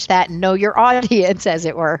distinguish that and know your audience, as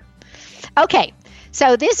it were. Okay,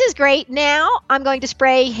 so this is great. Now I'm going to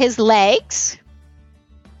spray his legs.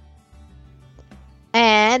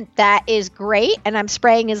 And that is great. And I'm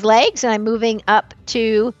spraying his legs, and I'm moving up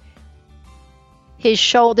to his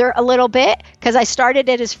shoulder a little bit, because I started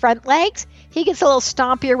at his front legs. He gets a little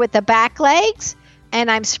stompier with the back legs, and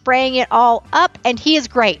I'm spraying it all up, and he is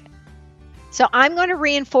great. So I'm going to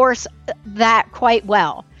reinforce that quite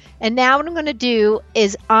well. And now what I'm going to do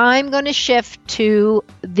is I'm going to shift to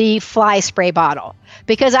the fly spray bottle,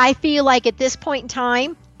 because I feel like at this point in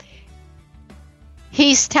time,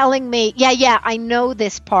 he's telling me, yeah, I know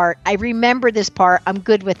this part. I remember this part. I'm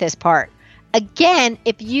good with this part. Again,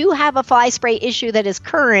 if you have a fly spray issue that is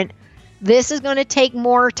current, this is going to take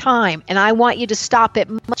more time, and I want you to stop it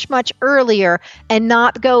much, much earlier and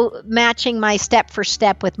not go matching my step for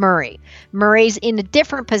step with Murray. Murray's in a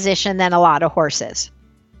different position than a lot of horses.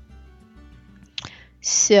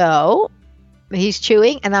 So he's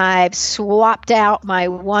chewing, and I've swapped out my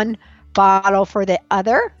one bottle for the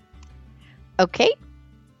other. Okay.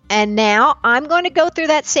 And now I'm going to go through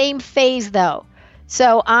that same phase, though.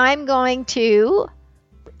 So I'm going to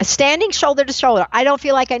standing shoulder to shoulder. I don't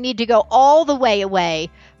feel like I need to go all the way away,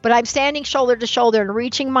 but I'm standing shoulder to shoulder and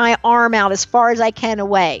reaching my arm out as far as I can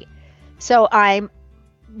away. So I'm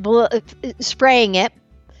spraying it.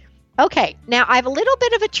 Okay, now I have a little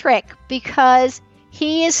bit of a trick, because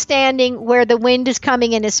he is standing where the wind is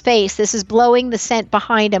coming in his face. This is blowing the scent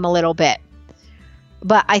behind him a little bit.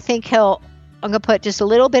 But I think I'm going to put just a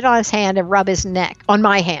little bit on his hand and rub his neck, on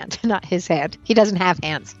my hand, not his hand. He doesn't have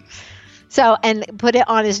hands. So, and put it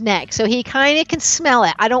on his neck, so he kind of can smell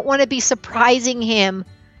it. I don't want to be surprising him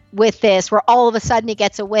with this, where all of a sudden he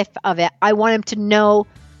gets a whiff of it. I want him to know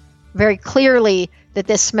very clearly that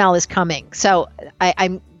this smell is coming. So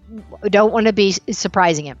I don't want to be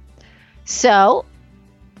surprising him. So,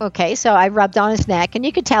 okay, so I rubbed on his neck, and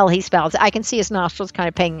you can tell he smells it. I can see his nostrils kind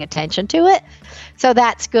of paying attention to it. So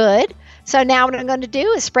that's good. So now what I'm going to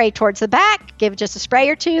do is spray towards the back, give it just a spray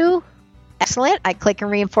or two. Excellent. I click and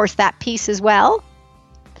reinforce that piece as well.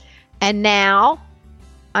 And now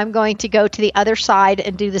I'm going to go to the other side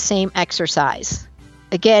and do the same exercise.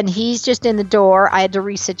 again, he's just in the door. I had to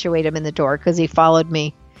resituate him in the door because he followed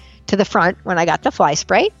me to the front when I got the fly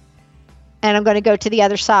spray. And I'm going to go to the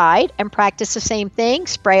other side and practice the same thing.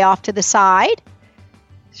 Spray off to the side.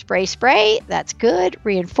 Spray, spray. That's good.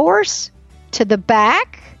 Reinforce. To the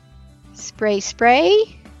back. Spray,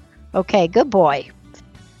 spray. Okay, good boy.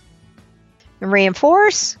 And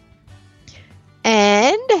reinforce.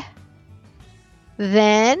 And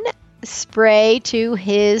then spray to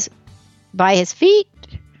by his feet.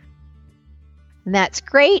 And that's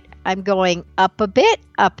great. I'm going up a bit,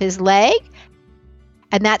 up his leg.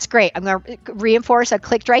 And that's great. I'm going to reinforce. I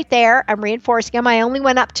clicked right there. I'm reinforcing him. I only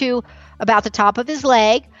went up to about the top of his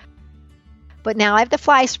leg. But now I have the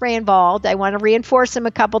fly spray involved. I want to reinforce him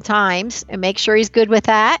a couple times and make sure he's good with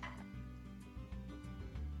that.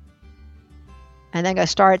 And then I'm going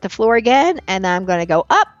to start at the floor again. And I'm going to go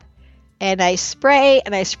up. And I spray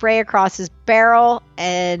across his barrel.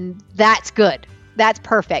 And that's good. That's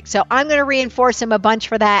perfect. So I'm going to reinforce him a bunch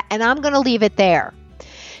for that. And I'm going to leave it there.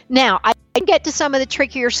 Now, I can get to some of the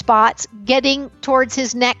trickier spots, getting towards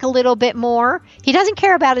his neck a little bit more. He doesn't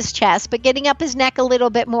care about his chest, but getting up his neck a little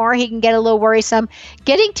bit more, he can get a little worrisome.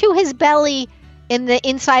 Getting to his belly in the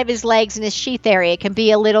inside of his legs and his sheath area can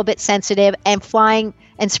be a little bit sensitive, and flying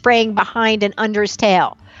and spraying behind and under his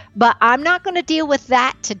tail. But I'm not going to deal with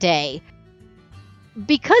that today.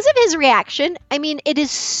 Because of his reaction, I mean, it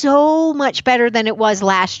is so much better than it was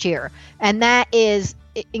last year. And that is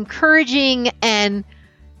encouraging, and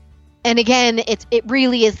again, it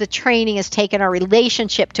really is, the training has taken our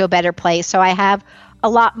relationship to a better place. So I have a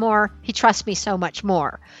lot more. He trusts me so much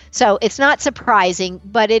more. So it's not surprising,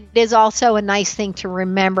 but it is also a nice thing to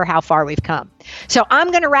remember how far we've come. So I'm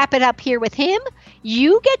going to wrap it up here with him.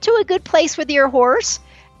 You get to a good place with your horse.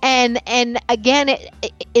 And again,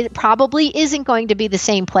 it probably isn't going to be the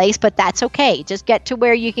same place, but that's okay. Just get to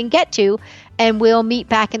where you can get to, and we'll meet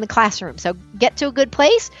back in the classroom. So get to a good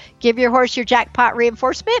place, give your horse your jackpot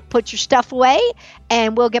reinforcement, put your stuff away,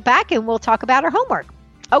 and we'll get back and we'll talk about our homework.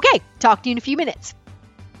 Okay, talk to you in a few minutes.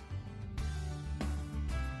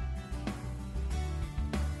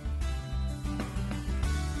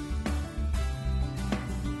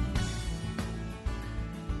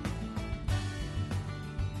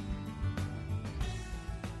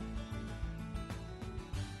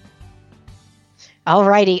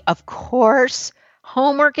 Alrighty, of course,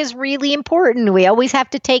 homework is really important. We always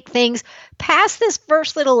have to take things past this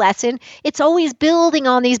first little lesson. It's always building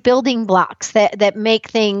on these building blocks that make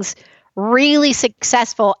things really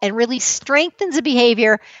successful and really strengthens the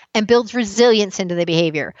behavior and builds resilience into the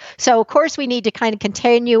behavior. So, of course, we need to kind of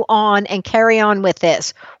continue on and carry on with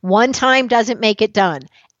this. One time doesn't make it done.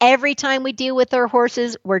 Every time we deal with our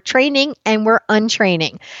horses, we're training and we're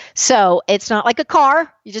untraining. So it's not like a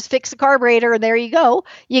car. You just fix the carburetor and there you go.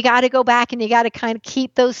 You got to go back and you got to kind of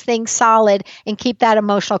keep those things solid and keep that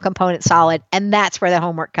emotional component solid. And that's where the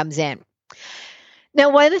homework comes in. Now,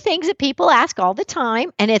 one of the things that people ask all the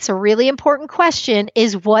time, and it's a really important question,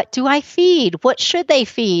 is what do I feed? What should they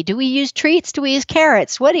feed? Do we use treats? Do we use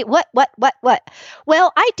carrots? What?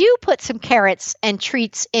 Well, I do put some carrots and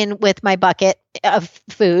treats in with my bucket of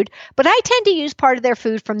food, but I tend to use part of their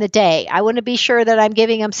food from the day. I want to be sure that I'm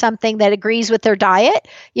giving them something that agrees with their diet.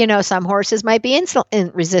 You know, some horses might be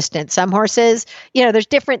insulin resistant. Some horses, there's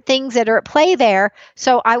different things that are at play there.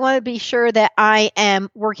 So I want to be sure that I am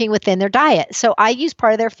working within their diet. So I use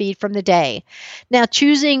part of their feed from the day. Now,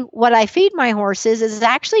 choosing what I feed my horses is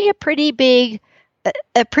actually a pretty big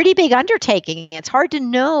undertaking. It's hard to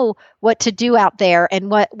know what to do out there and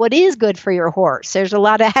what is good for your horse. There's a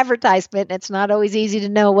lot of advertisement. And it's not always easy to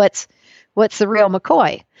know what's the real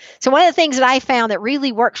McCoy. So one of the things that I found that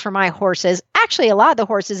really works for my horses, actually a lot of the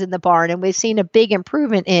horses in the barn, and we've seen a big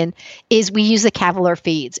improvement in, is we use the Cavalier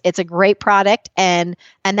feeds. It's a great product, and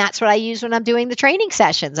that's what I use when I'm doing the training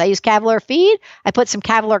sessions. I use Cavalier feed. I put some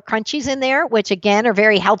Cavalier crunchies in there, which again are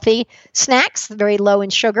very healthy snacks, very low in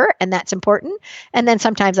sugar, and that's important. And then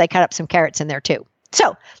sometimes I cut up some carrots in there too.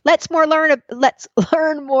 So let's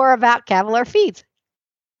learn more about Cavalier feeds.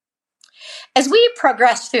 As we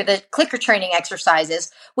progress through the clicker training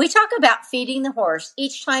exercises, we talk about feeding the horse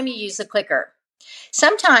each time you use the clicker.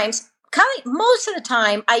 Sometimes, most of the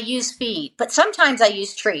time, I use feed, but sometimes I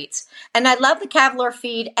use treats. And I love the Cavalier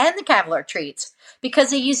feed and the Cavalier treats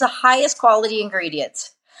because they use the highest quality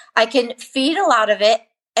ingredients. I can feed a lot of it,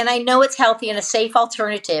 and I know it's healthy and a safe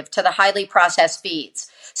alternative to the highly processed feeds.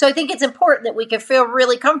 So I think it's important that we can feel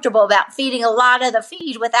really comfortable about feeding a lot of the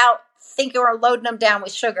feed without thinking we're loading them down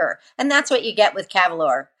with sugar. And that's what you get with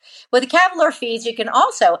Cavalier. With the Cavalier feeds, you can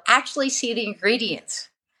also actually see the ingredients.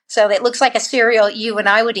 So it looks like a cereal you and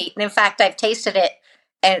I would eat. And in fact, I've tasted it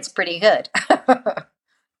and it's pretty good.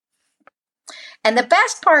 And the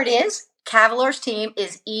best part is Cavalior's team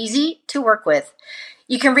is easy to work with.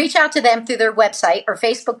 You can reach out to them through their website or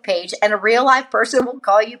Facebook page, and a real live person will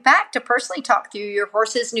call you back to personally talk through your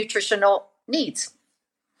horse's nutritional needs.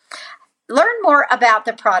 Learn more about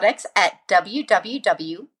the products at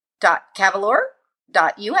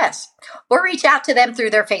www.cavalior.us or reach out to them through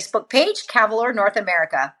their Facebook page, Cavalior North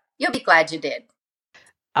America. You'll be glad you did.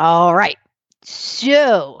 All right.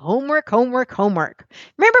 So, homework.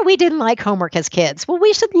 Remember, we didn't like homework as kids. Well,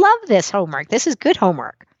 we should love this homework. This is good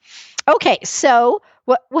homework. Okay, so,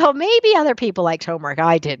 well, maybe other people liked homework.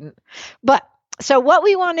 I didn't. But, so what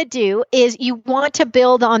we want to do is you want to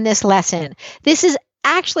build on this lesson. This is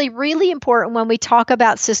actually really important when we talk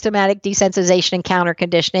about systematic desensitization and counter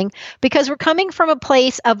conditioning, because we're coming from a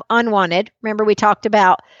place of unwanted. Remember, we talked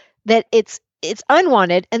about that it's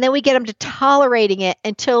unwanted, and then we get them to tolerating it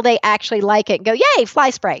until they actually like it and go, yay,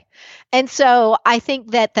 fly spray. And so I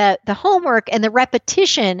think that the homework and the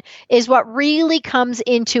repetition is what really comes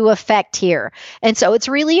into effect here. And so it's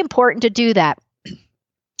really important to do that.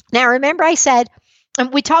 Now, remember I said,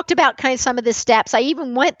 we talked about kind of some of the steps. I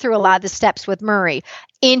even went through a lot of the steps with Murray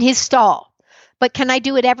in his stall. But can I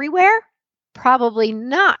do it everywhere? Probably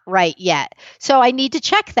not right yet. So I need to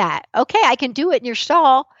check that. Okay, I can do it in your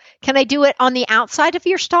stall. Can I do it on the outside of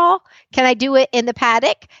your stall? Can I do it in the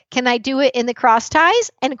paddock? Can I do it in the cross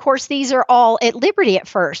ties? And of course, these are all at Liberty at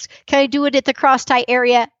first. Can I do it at the cross tie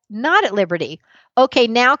area? Not at Liberty. Okay,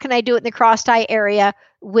 now can I do it in the cross tie area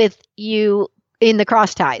with you in the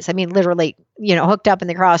cross ties? I mean, literally, hooked up in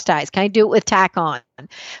the cross ties. Can I do it with tack on?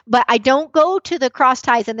 But I don't go to the cross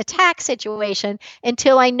ties and the tack situation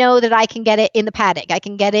until I know that I can get it in the paddock. I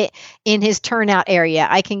can get it in his turnout area.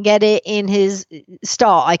 I can get it in his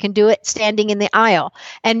stall. I can do it standing in the aisle,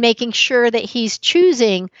 and making sure that he's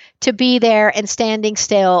choosing to be there and standing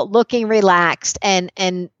still, looking relaxed,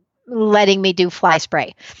 and letting me do fly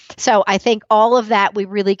spray. So I think all of that we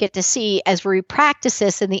really get to see as we practice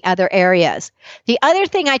this in the other areas. The other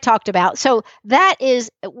thing I talked about, so that is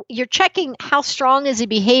you're checking how strong is the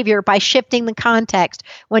behavior by shifting the context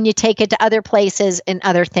when you take it to other places and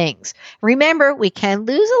other things. Remember, we can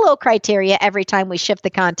lose a little criteria every time we shift the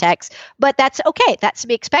context, but that's okay. That's to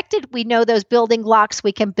be expected. We know those building blocks.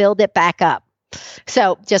 We can build it back up.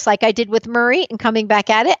 So just like I did with Murray and coming back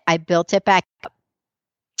at it, I built it back up.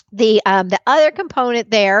 The other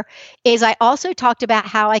component there is I also talked about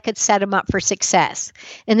how I could set him up for success.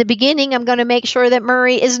 In the beginning, I'm going to make sure that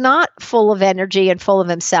Murray is not full of energy and full of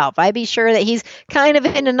himself. I be sure that he's kind of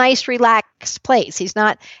in a nice, relaxed place. He's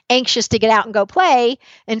not anxious to get out and go play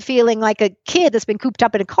and feeling like a kid that's been cooped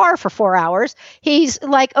up in a car for 4 hours. He's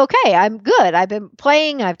like, okay, I'm good. I've been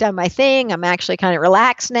playing. I've done my thing. I'm actually kind of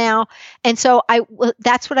relaxed now. And so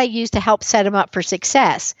that's what I use to help set him up for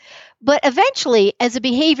success. But eventually, as the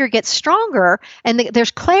behavior gets stronger and there's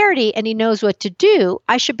clarity and he knows what to do,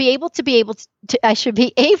 I should be able to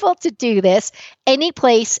do this any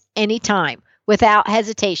place, anytime, without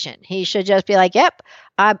hesitation. He should just be like, yep,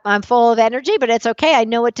 I'm full of energy, but it's okay. I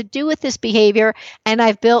know what to do with this behavior, and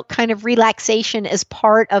I've built kind of relaxation as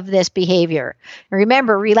part of this behavior. And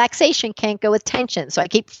remember, relaxation can't go with tension. So I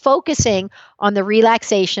keep focusing on the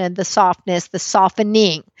relaxation, the softness, the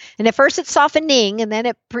softening. And at first it's softening, and then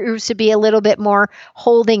it proves to be a little bit more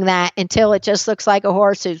holding that until it just looks like a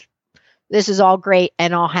horse who's, this is all great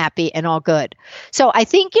and all happy and all good. So I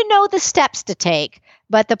think you know the steps to take.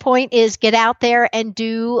 But the point is, get out there and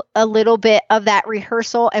do a little bit of that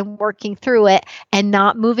rehearsal and working through it and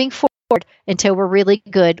not moving forward until we're really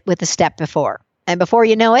good with the step before. And before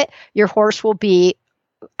you know it, your horse will be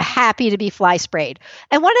happy to be fly sprayed.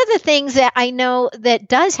 And one of the things that I know that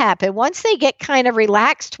does happen, once they get kind of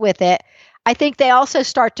relaxed with it, I think they also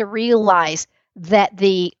start to realize that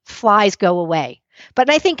the flies go away.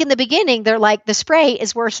 But I think in the beginning, they're like, the spray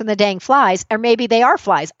is worse than the dang flies, or maybe they are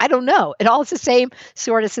flies. I don't know. It all is the same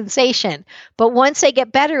sort of sensation. But once they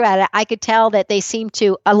get better at it, I could tell that they seem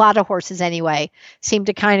to, a lot of horses anyway, seem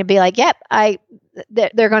to kind of be like, yep,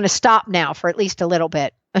 they're going to stop now for at least a little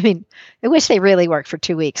bit. I mean, I wish they really worked for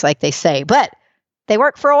 2 weeks, like they say, but they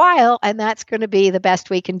work for a while, and that's going to be the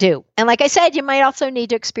best we can do. And like I said, you might also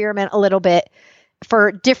need to experiment a little bit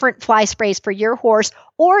for different fly sprays for your horse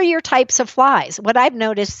or your types of flies. What I've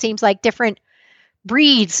noticed seems like different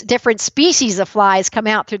breeds, different species of flies come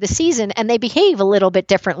out through the season, and they behave a little bit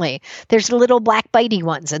differently. There's the little black bitey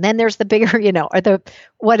ones, and then there's the bigger, or the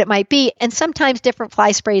what it might be. And sometimes different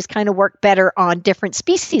fly sprays kind of work better on different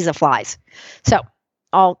species of flies. So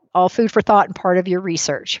all food for thought and part of your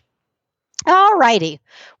research. All righty.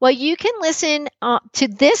 Well, you can listen to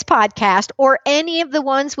this podcast or any of the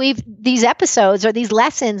ones these episodes or these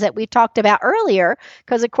lessons that we've talked about earlier,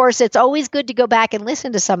 because of course it's always good to go back and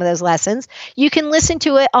listen to some of those lessons. You can listen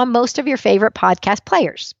to it on most of your favorite podcast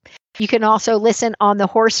players. You can also listen on the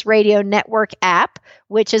Horse Radio Network app,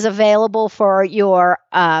 which is available for your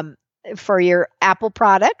Apple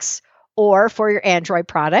products or for your Android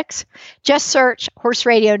products. Just search Horse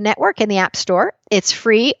Radio Network in the App Store. It's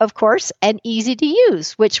free, of course, and easy to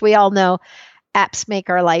use, which we all know apps make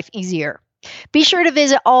our life easier. Be sure to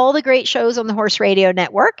visit all the great shows on the Horse Radio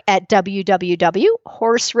Network at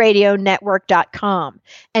www.horseradionetwork.com.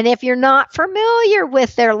 And if you're not familiar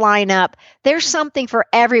with their lineup, there's something for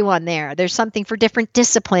everyone there. There's something for different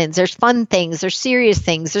disciplines. There's fun things. There's serious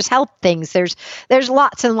things. There's health things. There's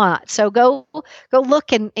lots and lots. So go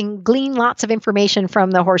look and glean lots of information from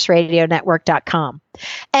the horseradionetwork.com.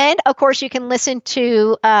 And of course, you can listen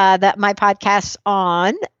to my podcast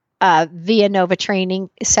on Via Nova Training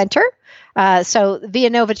Center. So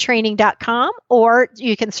vianovatraining.com, or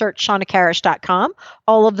you can search ShaunaKarash.com.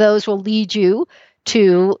 All of those will lead you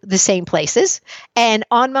to the same places. And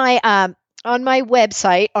on my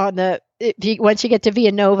website, once you get to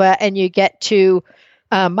Via Nova and you get to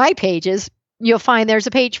my pages, you'll find there's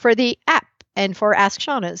a page for the app and for Ask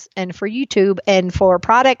Shauna's and for YouTube and for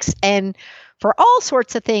products and for all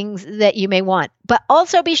sorts of things that you may want. But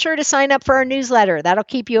also be sure to sign up for our newsletter. That'll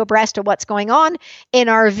keep you abreast of what's going on in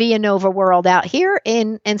our Via Nova world out here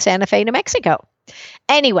in Santa Fe, New Mexico.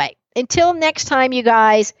 Anyway, until next time, you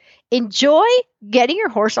guys, enjoy getting your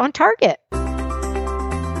horse on target.